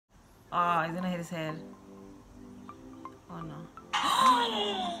Oh, he's gonna hit his head. Oh no.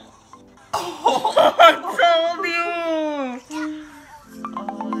 Oh, I told you!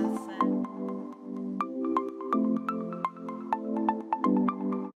 Oh, that's sad.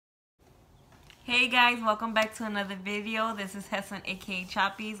 Hey guys, welcome back to another video. This is Hesson aka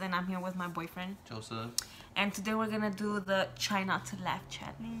Choppies, and I'm here with my boyfriend Joseph. And today we're gonna do the try not to laugh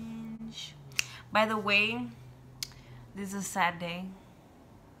challenge. By the way, this is a sad day.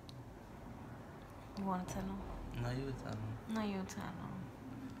 You wanna tell him? No, you tell him. No, you tell him.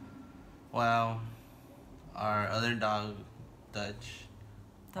 Well, our other dog, Dutch.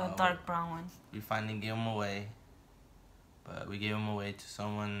 The dark brown one. We finally gave him away. But we gave him away to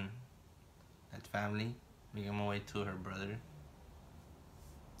someone that's family. We gave him away to her brother.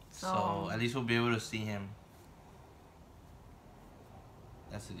 So at least we'll be able to see him.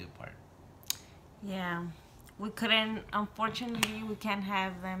 That's the good part. Yeah. We couldn't, unfortunately, we can't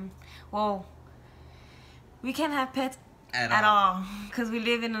have them. Well, we can't have pets at all. Because we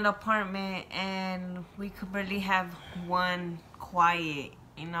live in an apartment and we could barely have one quiet,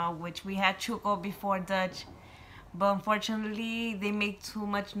 you know, which we had Chuko before Dutch. But unfortunately, they make too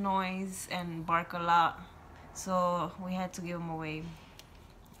much noise and bark a lot. So we had to give them away.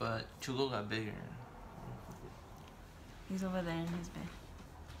 But Chuko got bigger. He's over there in his bed.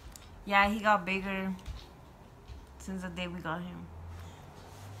 Yeah, he got bigger since the day we got him.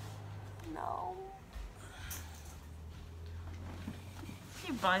 No.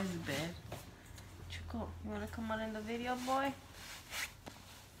 He brought his bed. Chuko, you wanna come on in the video, boy?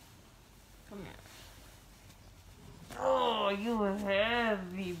 Come here. Oh, you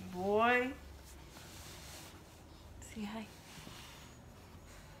heavy, boy. Say hi.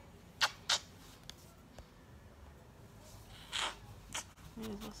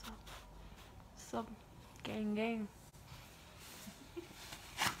 What's up? What's up? Gang.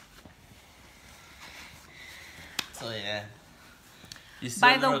 So yeah. You still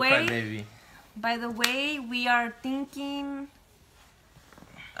By the way, baby. By the way, we are thinking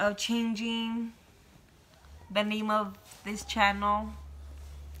of changing the name of this channel,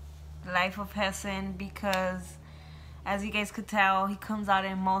 Life of Hesson, because as you guys could tell, he comes out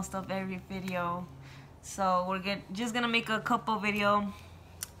in most of every video. So we're just gonna make a couple video.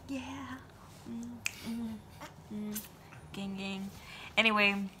 Yeah. Gang.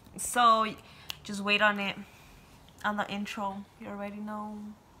 Anyway, so just wait on it. On the intro, you already know.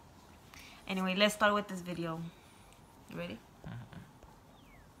 Anyway, let's start with this video. You ready?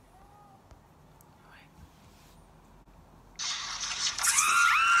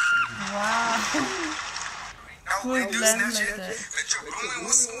 Wow. Who's laughing like that?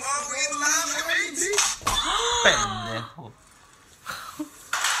 Pendejo.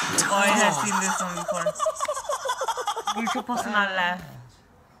 Oh, I have seen this one before. You're supposed to not laugh.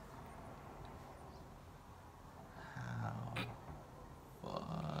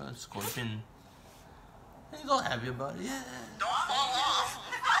 What? Scorpion. He's all happy about it. Yeah.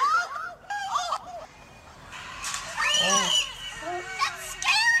 Oh.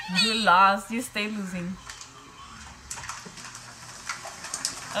 You lost. You stay losing.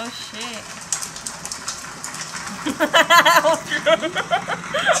 Oh shit.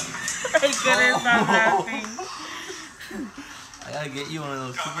 I couldn't stop laughing. I gotta get you one of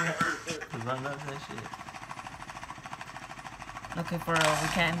those tickets. Run up that shit. Okay, for real, we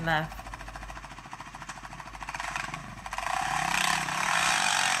can't laugh.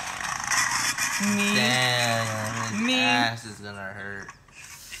 Me. Damn, Me. Ass is gonna hurt.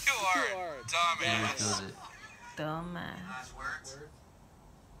 You are dumbass. Dumbass.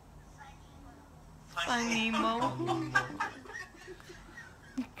 Funny Mo.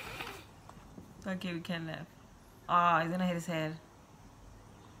 Okay, we can't laugh. Oh, he's gonna hit his head.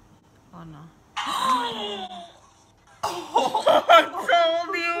 Oh no. Oh, I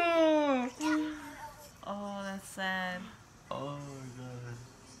told you. Oh, that's sad. Oh my god.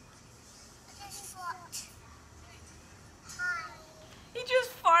 He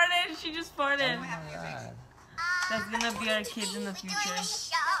just farted. She just farted. Oh my god. That's gonna be our kids in the future. That's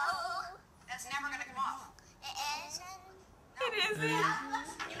never gonna come off. It isn't. You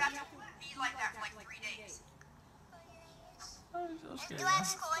have to be like that for like 3 days. I'm so scared. Do I have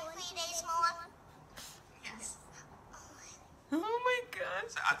school in 3 days more? Yes. Oh my god.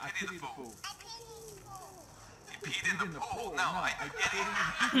 So I pity the fool. You peed in the pool? No, I get it.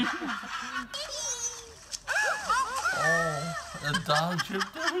 Oh, the dog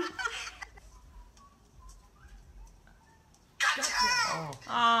tripped him. Gotcha. Oh.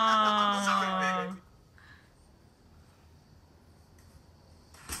 Aww.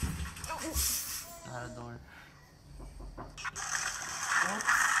 Not a door.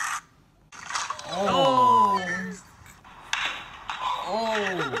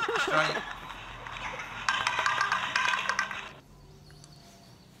 strike.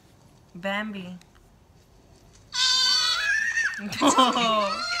 Bambi.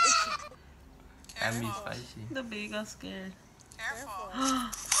 Oh, Bambi's spicy. the baby got scared. Careful. Try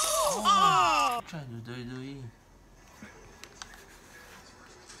to do WWE.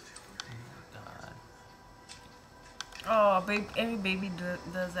 Oh my god. Oh, baby, every baby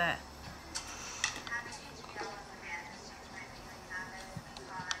does that.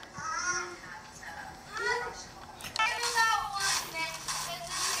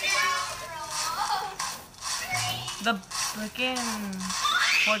 The freaking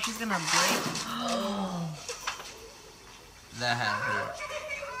porch is gonna break. That hat hurt.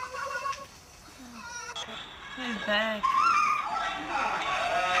 He's back.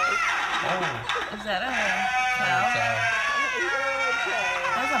 Oh. Is that a cow?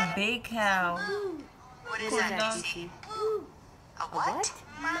 That's a big cow. What is Poor that, dog. Daisy? A what?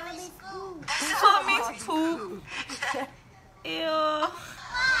 Mommy's poop. Ew.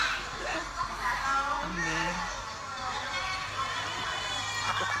 I'm good.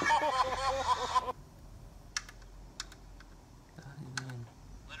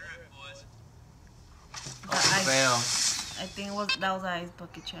 Oh, fail. I think that was Ice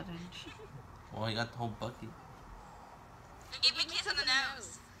Bucket Challenge. Well, he got the whole bucket. Give me a kiss on the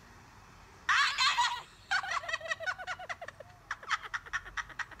nose.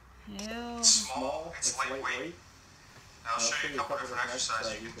 Ew. Small, it's lightweight. Now I'll show you a couple different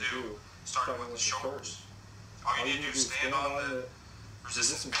exercises you can do, starting with the shoulders. All you need to do is stand on the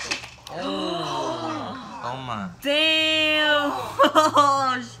resistance plate. Oh my. Damn.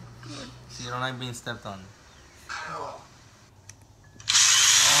 So you don't like being stepped on. Oh,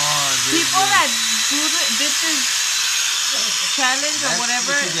 People that did this challenge or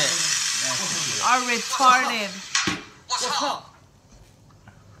whatever are retarded. What's up?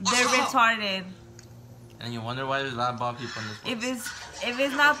 They're retarded. And you wonder why there's a lot of bald people in this world. If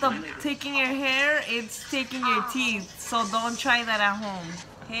it's not the taking your hair, it's taking your teeth. So don't try that at home.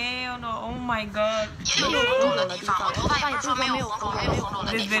 Hell no! Oh my god.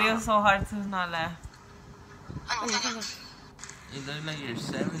 This video is so hard to not laugh. You look like you're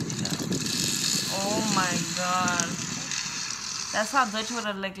 70 now. Oh my god. That's how Dutch would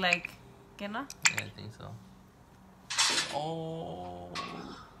have looked like. You know? Yeah, I think so. Oh.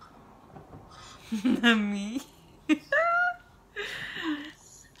 Me.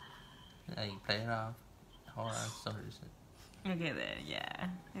 Yeah, you play it off. Hold on, so Okay, there. Yeah.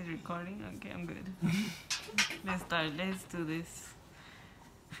 It's recording. Okay, I'm good. Let's start. Let's do this.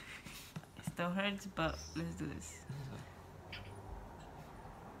 It still hurts, but let's do this.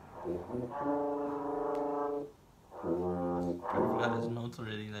 I forgot his notes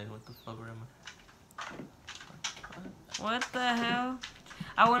already. Like, what the fuck, where am I? What the hell?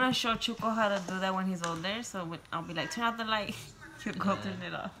 I want to show Chuko how to do that when he's older. So I'll be like, turn out the light. He'll go turn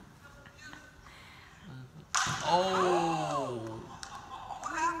it off. Oh!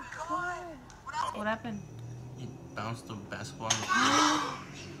 What happened? He bounced the basketball.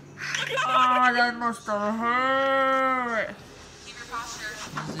 Oh, that must have hurt. Keep your posture.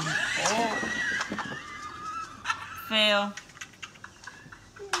 Oh! Fail.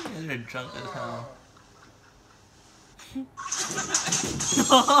 You're drunk as hell. Run,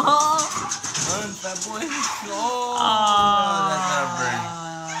 fat boy. Oh! That got burned.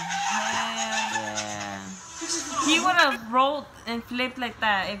 Yeah. He would have rolled and flipped like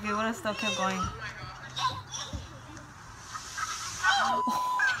that if he would have still kept going. Are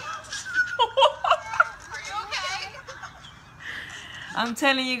you okay? I'm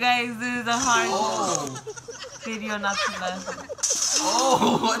telling you guys, this is a hard video not to laugh.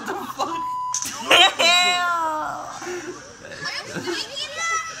 Oh, what the fuck? Hell!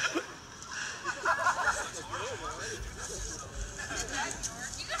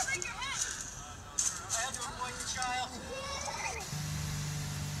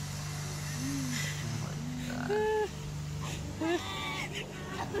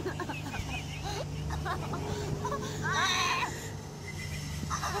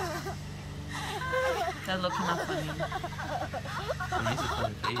 That's looking not funny. It makes a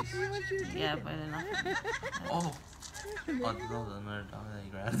funny face. Yeah, but enough. Oh. Oh, that was another dog that he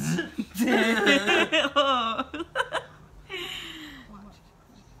grabbed.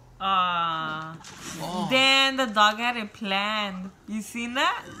 Oh. Then the dog had it planned. You seen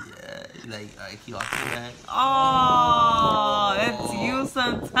that? Yeah, like he walked it back. Oh, it's you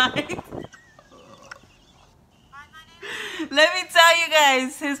sometimes. Let me tell you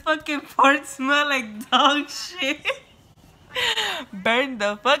guys, his fucking farts smell like dog shit. Burn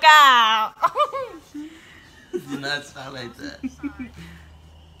the fuck out. Do not sound like that.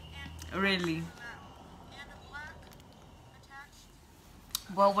 Really.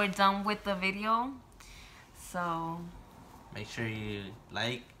 Well, we're done with the video. So make sure you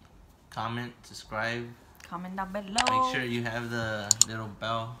like, comment, subscribe. Comment down below. Make sure you have the little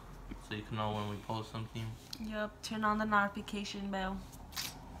bell so you can know when we post something. Yep, turn on the notification bell.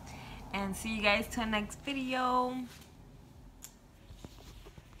 And see you guys till next video.